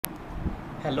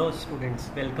Hello students,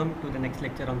 welcome to the next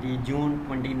lecture on the June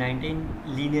 2019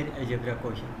 linear algebra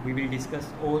question. We will discuss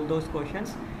all those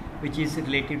questions which is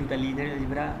related to the linear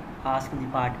algebra asked in the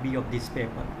part B of this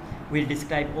paper. We will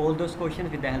describe all those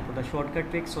questions with the help of the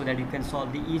shortcut tricks so that you can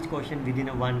solve each question within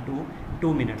a 1 to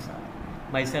 2 minutes.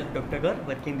 Myself Dr. Garg,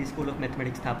 working in the School of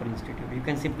Mathematics Thapar Institute. You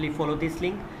can simply follow this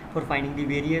link for finding the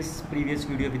various previous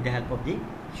video with the help of the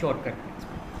shortcut tricks.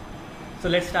 So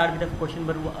let's start with the question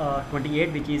number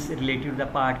 28, which is related to the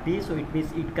part B. So it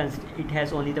means it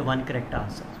has only the one correct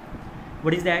answer.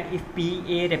 What is that? If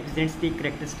PA represents the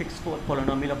characteristics for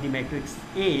polynomial of the matrix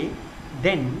A,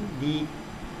 then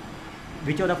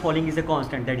which of the following is a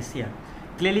constant? That is here.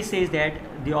 Clearly says that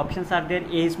the options are there.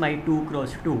 A is my 2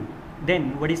 cross 2.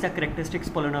 Then what is the characteristics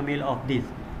polynomial of this?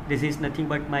 This is nothing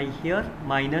but my here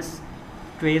minus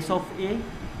trace of A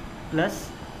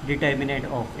plus determinant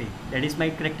of A. That is my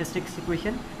characteristics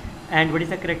equation. And what is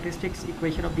the characteristics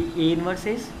equation of the A inverse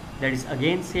is? That is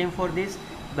again same for this,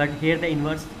 but here the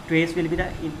inverse trace will be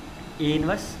the A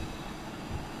inverse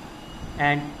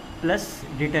and plus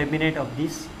determinant of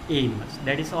this A inverse.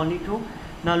 That is only true.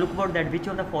 Now look about that, which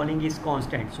of the following is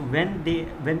constant. So when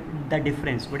the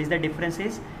difference, what is the difference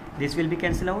is? This will be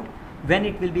cancelled out. When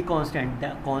it will be constant?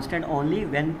 The constant only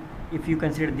when, if you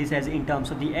consider this as in terms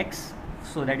of the x,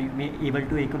 so that you may able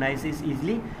to recognize this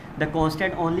easily. The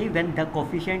constant only when the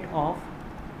coefficient of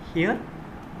here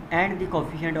and the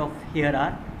coefficient of here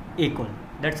are equal.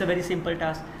 That's a very simple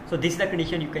task. So this is the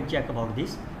condition you can check about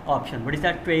this option. What is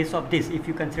the trace of this? If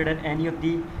you consider any of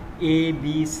the A,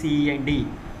 B, C and D,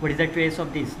 what is the trace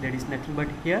of this? That is nothing but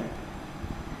here.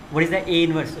 What is the A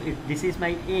inverse? So if this is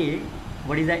my A,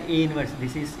 what is the A inverse?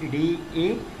 This is D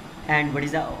A, and what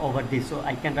is the over this? So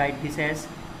I can write this as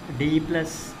D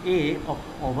plus A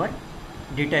over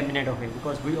determinant of A,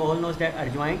 because we all know that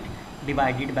adjoint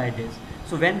divided by this.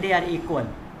 So when they are equal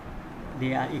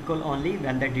only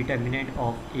when the determinant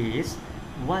of A is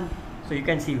 1. So you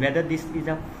can see whether this is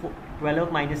a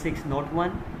 12 minus 6 not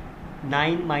 1,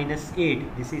 9 minus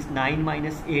 8, this is 9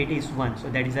 minus 8 is 1, so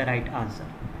that is the right answer.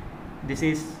 This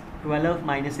is 12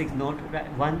 minus 6 not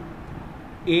 1,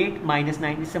 8 minus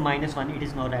 9 is a minus 1, it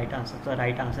is not right answer. So the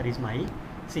right answer is my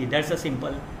C. That's a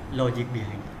simple logic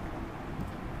behind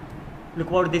it. Look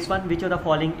about this one, which of the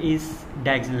following is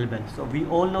diagonal? So we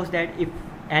all know that if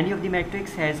any of the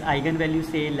matrix has eigenvalues,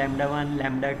 say lambda 1,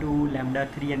 lambda 2, lambda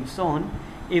 3 and so on,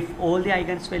 if all the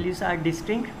eigenvalues are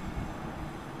distinct,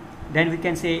 then we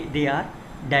can say they are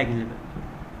diagonal.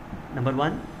 Number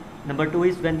 1. Number 2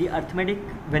 is when the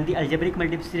algebraic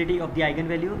multiplicity of the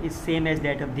eigenvalue is same as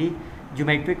that of the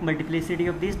geometric multiplicity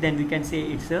of this, then we can say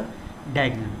it's a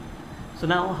diagonal. So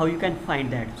now how you can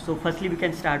find that? So firstly we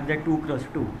can start with the 2 cross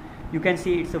 2. You can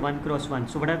see it's a 1 cross 1.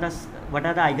 So what are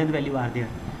the eigenvalue are there?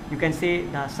 You can say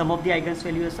the sum of the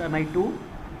eigenvalues are my 2,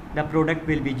 the product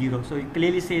will be 0. So it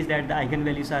clearly says that the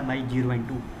eigenvalues are my 0 and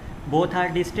 2. Both are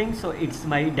distinct, so it's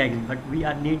my diagonal, but we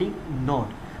are needing not.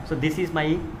 So this is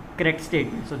my correct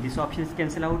statement. So this option is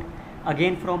cancelled out.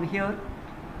 Again from here,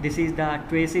 this is the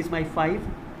trace is my 5,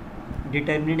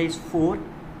 determinant is 4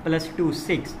 plus 2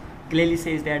 6. Clearly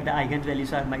says that the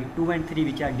eigenvalues are my 2 and 3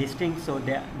 which are distinct, so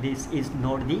this is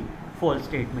not the false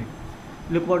statement.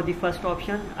 Look about the first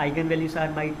option, eigenvalues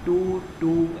are my 2,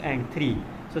 2 and 3.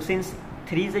 So since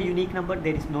 3 is a unique number,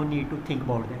 there is no need to think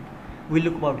about that. We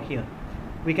look about here.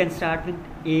 We can start with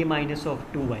A minus of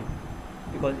 2y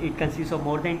because it consists of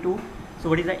more than 2. So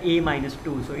what is the A minus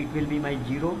 2? So it will be my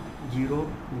 0, 0,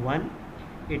 1.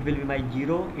 It will be my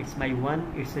 0, it's my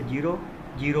 1, it's a 0,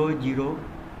 0, 0,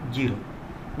 0.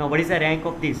 Now what is the rank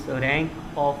of this? So rank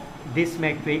of this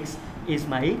matrix is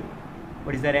my,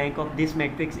 what is the rank of this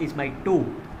matrix is my 2,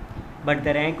 but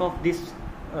the rank of this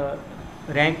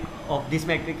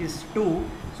matrix is 2.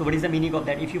 So what is the meaning of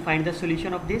that? If you find the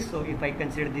solution of this, so if I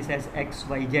consider this as x,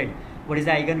 y, z, what is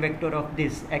the eigenvector of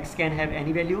this? X can have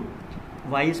any value,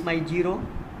 y is my 0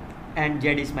 and z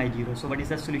is my 0. So what is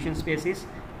the solution space is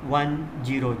 1,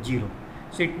 0, 0.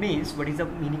 So it means, what is the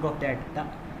meaning of that?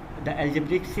 The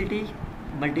algebraic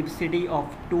multiplicity of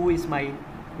 2 is my,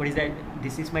 what is that?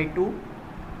 This is my 2.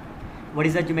 What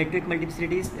is the geometric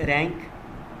multiplicity is rank,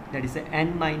 that is a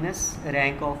n minus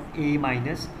rank of A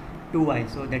minus 2y,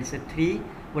 so that is a 3.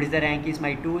 What is the rank is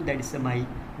my 2, that is a my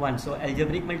 1. So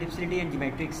algebraic multiplicity and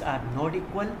geometrics are not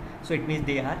equal, so it means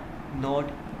they are not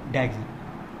diagonal.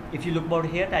 If you look about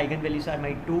here, the eigenvalues are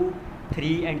my 2,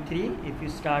 3 and 3. If you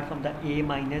start from the A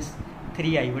minus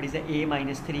 3i, what is the A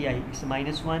minus 3i? It's a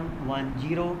minus 1, 1,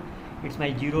 0. It's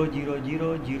my 0, 0,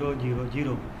 0, 0, 0,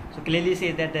 0. So clearly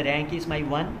says that the rank is my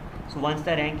 1. So once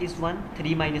the rank is 1,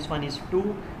 3 minus 1 is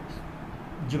 2.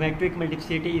 geometric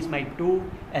multiplicity is my 2,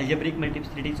 algebraic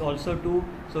multiplicity is also 2.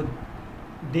 So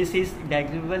this is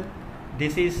diagonal,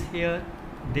 this is here,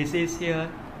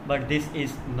 but this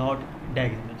is not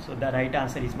diagonal. So the right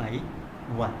answer is my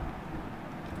 1.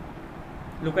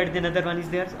 Look at the another one is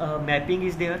there. Mapping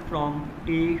is there from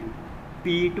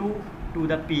P2 to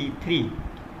the P3,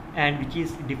 and which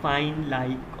is defined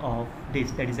like of this,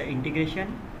 that is the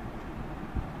integration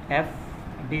f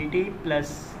dt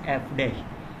plus f dash.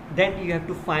 Then you have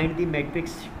to find the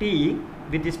matrix T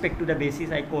with respect to the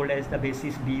basis I called as the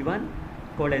basis B1,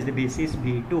 called as the basis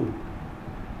B2.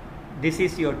 This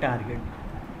is your target.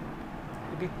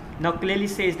 Okay. Now clearly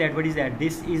says that what is that?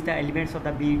 This is the elements of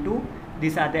the B2.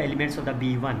 These are the elements of the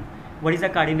B1. What is the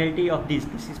cardinality of this?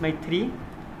 This is my 3.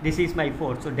 This is my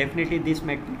 4. So definitely this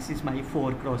matrix is my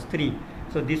 4 cross 3.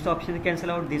 So this option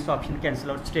cancel out. This option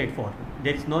cancel out straightforward.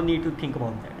 There is no need to think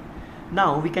about that.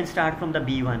 Now we can start from the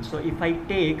B1. So if I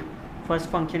take first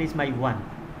function is my 1,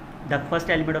 the first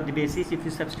element of the basis. If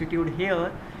you substitute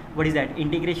here, what is that?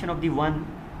 Integration of the 1.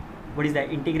 What is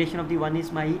that? Integration of the 1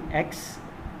 is my x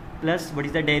plus what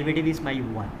is the derivative is my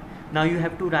 1. Now you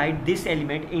have to write this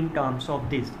element in terms of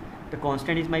this. The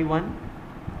constant is my 1,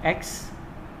 x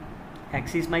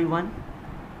is my 1,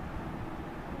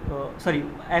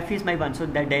 f is my 1, so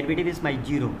the derivative is my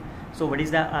 0. So what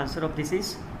is the answer of this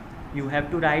is, you have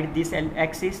to write this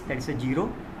x is, that is a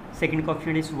 0, second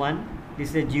coefficient is 1, this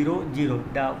is a 0, 0,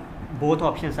 the both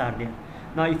options are there.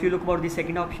 Now if you look about the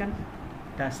second option,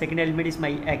 the second element is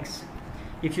my x.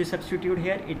 If you substitute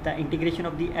here, it's the integration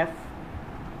of the f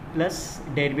plus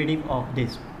derivative of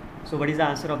this. So what is the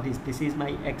answer of this? This is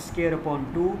my x square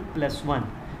upon 2 plus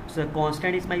 1. So the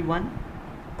constant is my 1,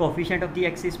 coefficient of the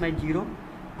x is my 0,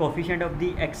 coefficient of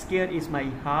the x square is my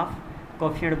half,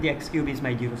 coefficient of the x cube is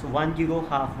my 0. So 1 0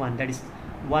 half 1, that is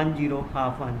 1 0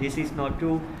 half 1. This is not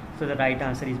true. So the right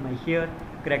answer is my here.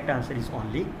 Correct answer is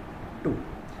only 2.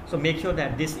 So make sure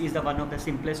that this is the one of the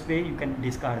simplest way you can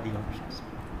discard the options.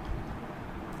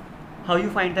 How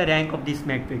you find the rank of this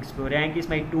matrix? So rank is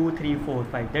my 2, 3, 4,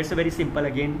 5. That's a very simple.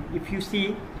 Again, if you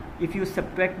see, if you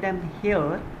subtract them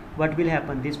here, what will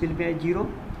happen? This will be a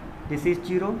 0, this is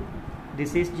 0,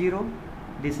 this is 0,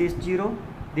 this is 0,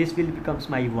 this will becomes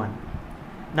my 1.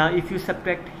 Now if you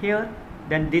subtract here,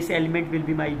 then this element will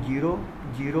be my 0,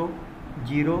 0,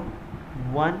 0,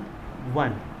 1,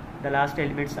 1. The last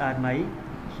elements are my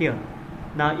here.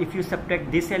 Now if you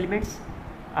subtract these elements,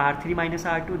 R3 minus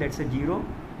R2, that's a 0,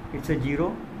 it's a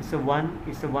 0, it's a 1,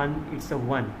 it's a 1, it's a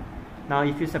 1. Now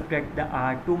if you subtract the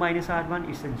R2 minus R1,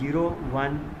 it's a 0,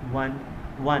 1, 1,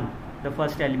 1. The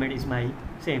first element is my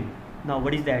same. Now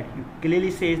what is that? You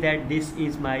clearly says that this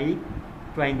is my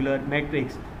triangular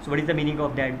matrix. So what is the meaning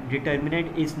of that?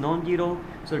 Determinant is non-zero.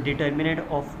 So determinant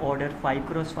of order 5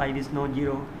 cross 5 is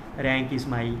non-zero. Rank is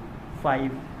my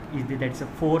 5. That's a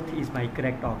fourth is my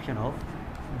correct option of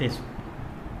this one.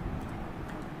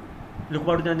 Look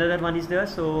what the another one is there.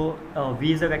 So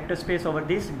V is a vector space over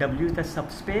this, W is the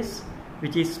subspace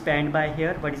which is spanned by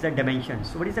here. What is the dimension?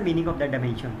 So what is the meaning of the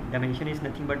dimension? Dimension is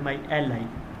nothing but my Li.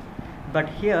 But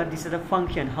here this is a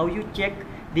function. How you check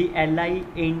the Li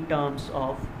in terms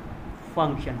of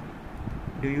function?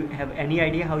 Do you have any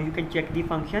idea how you can check the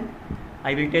function?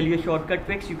 I will tell you a shortcut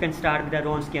tricks. You can start with the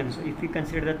Wronskian. So if you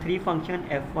consider the three function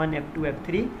f1, f2,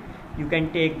 f3, you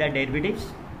can take the derivatives.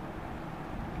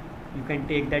 You can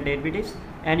take the derivatives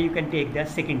and you can take the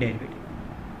second derivative.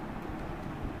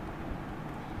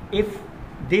 If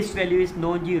this value is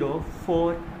non-zero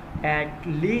for at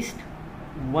least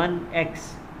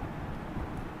 1x,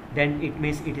 then it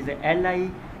means it is a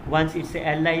Li. Once it's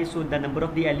a Li, so the number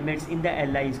of the elements in the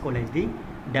Li is called as the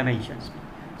dimensions.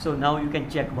 So now you can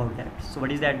check about that. So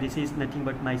what is that? This is nothing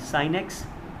but my sin x,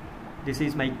 this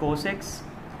is my cos x,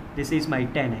 this is my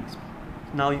tan x.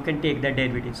 Now you can take the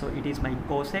derivative. So it is my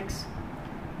cos x,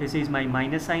 this is my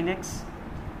minus sin x,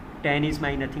 tan is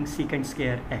my nothing secant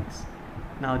square x.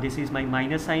 Now this is my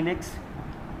minus sin x,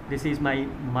 this is my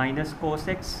minus cos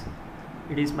x,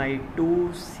 it is my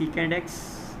 2 secant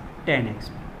x, tan x.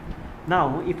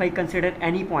 Now if I consider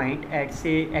any point at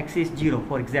say x is 0,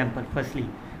 for example, firstly,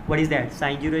 what is that?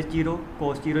 Sin 0 is 0,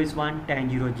 cos 0 is 1, tan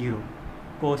 0 0,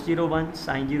 cos 0 1,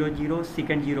 sin 0 0,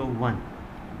 secant 0 1,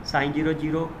 sin 0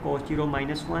 0, cos 0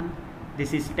 minus 1,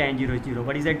 this is tan 0 0.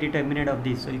 What is the determinant of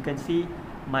this? So you can see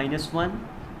minus 1,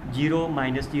 0,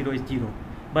 minus 0 is 0,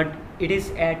 but it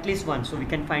is at least 1, so we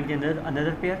can find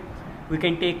another pair. We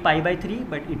can take pi by 3,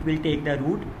 but it will take the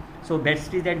root. So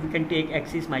best is that we can take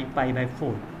x is my pi by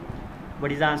 4.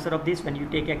 What is the answer of this? When you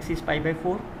take x is pi by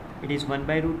 4, it is 1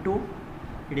 by root 2,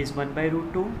 it is 1 by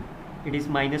root 2, it is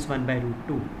minus 1 by root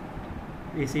 2.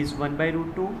 This is 1 by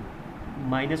root 2,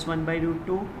 minus 1 by root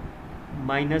 2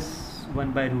 minus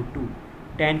 1 by root 2.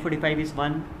 Tan 45 is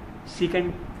 1.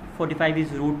 Secant 45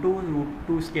 is root 2. Root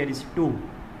 2 square is 2.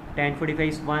 Tan 45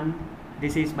 is 1.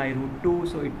 This is my root 2,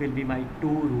 so it will be my 2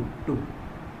 root 2.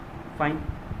 Fine.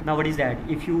 Now what is that?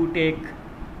 If you take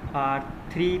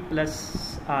R3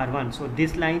 plus R1, so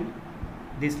this line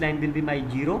will be my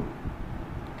 0.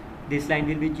 This line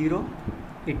will be 0.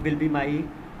 It will be my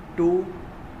 2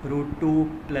 root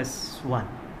 2 plus 1.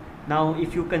 Now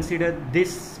if you consider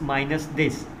this minus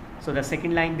this, so the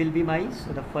second line will be my,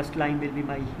 so the first line will be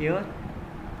my here,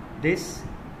 this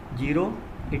 0,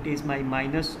 it is my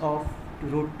minus of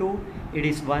root 2, it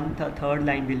is 1, the third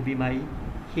line will be my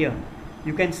here.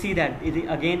 You can see that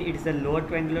again it is a lower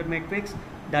triangular matrix.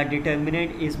 The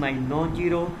determinant is my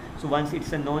non-zero. So once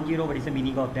it's a non-zero, what is the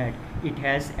meaning of that? It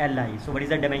has Li. So what is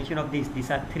the dimension of this?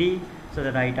 These are 3. So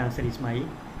the right answer is my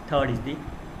third is the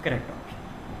correct option.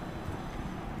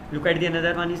 Look at the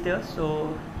another one is there.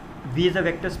 So V is a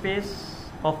vector space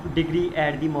of degree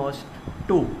at the most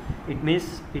 2. It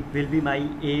means it will be my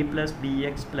A plus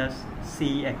Bx plus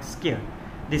Cx square.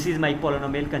 This is my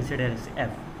polynomial considered as F.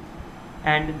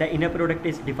 And the inner product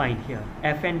is defined here.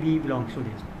 F and V belongs to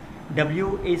this.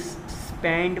 W is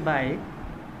spanned by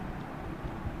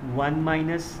 1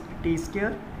 minus t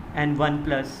square and 1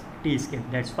 plus t square.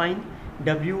 That's fine.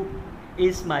 W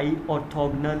is my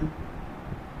orthogonal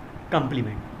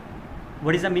complement.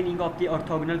 What is the meaning of the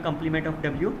orthogonal complement of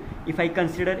W? If I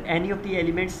consider any of the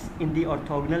elements in the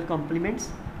orthogonal complements,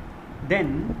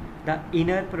 then the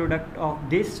inner product of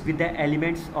this with the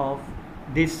elements of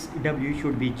this W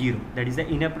should be 0. That is, the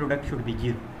inner product should be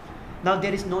 0. Now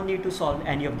there is no need to solve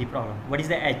any of the problem. What is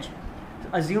the H? So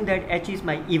assume that H is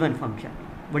my even function.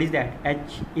 What is that?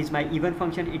 H is my even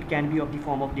function. It can be of the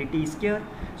form of the t square.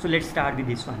 So let's start with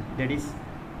this one. That is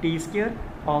t square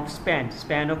of span.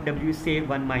 Span of W is say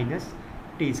 1 minus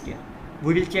t square.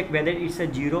 We will check whether it's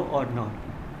a 0 or not.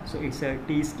 So it's a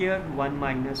t square 1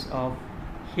 minus of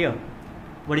here.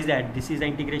 What is that? This is the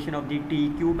integration of the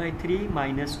t cube by 3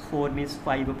 minus 4 means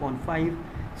 5 upon 5.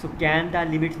 So can the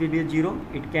limits will be a 0?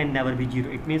 It can never be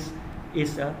 0. It means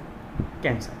it's a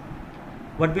cancel.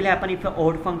 What will happen if a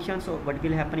odd function? So what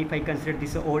will happen if I consider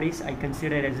this a odd is I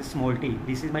consider as a small t.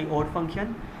 This is my odd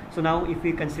function. So now if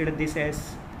we consider this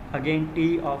as again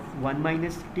t of 1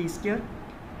 minus t square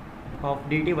of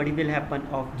dt, what will happen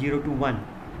of 0 to 1?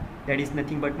 That is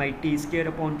nothing but my t square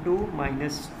upon 2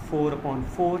 minus 4 upon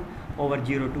 4 over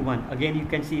 0 to 1. Again you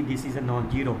can see this is a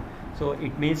non-zero. So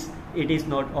it means it is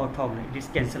not orthogonal. It is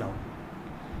cancel out.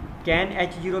 Can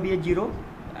H0 be a 0?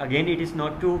 Again it is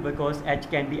not true because H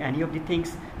can be any of the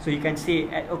things. So you can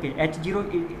say okay,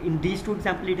 H0 in these two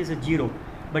examples it is a 0.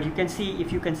 But you can see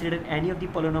if you consider any of the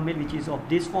polynomial which is of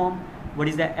this form, what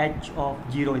is the H of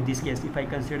 0 in this case? If I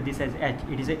consider this as H,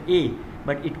 it is a,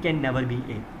 but it can never be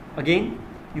A. Again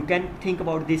you can think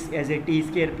about this as a t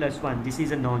square plus 1. This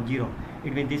is a non-zero.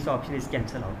 It means this option is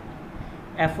cancel out.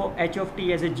 H of t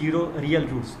has a 0 real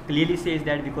roots. Clearly says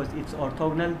that because it's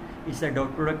orthogonal, it's a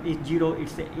dot product is 0.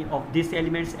 It's of these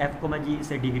elements f comma g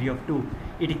is a degree of 2.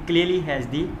 It clearly has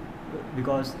the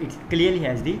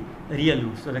real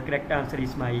roots. So the correct answer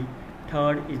is my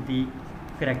third is the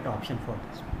correct option for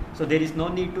this. So there is no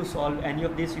need to solve any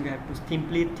of this. You have to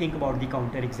simply think about the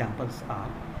counter examples are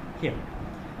here.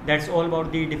 That's all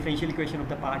about the differential equation of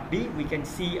the part B. We can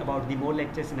see about the more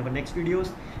lectures in our next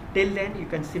videos. Till then, you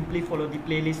can simply follow the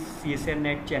playlist CSIR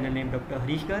Net channel name Dr.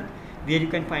 Harish Garg, where you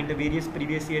can find the various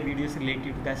previous year videos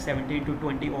related to the 17 to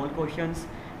 20 all questions,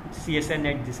 CSIR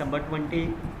Net December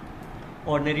 20,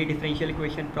 ordinary differential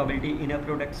equation, probability, inner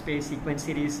product space, sequence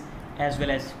series, as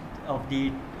well as of the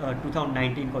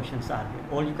 2019 questions are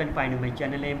there. All you can find in my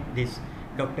channel name, this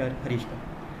Dr. Harish Garg.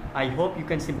 I hope you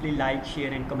can simply like,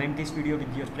 share and comment this video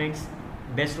with your friends.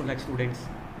 Best of luck students.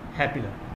 Happy learning.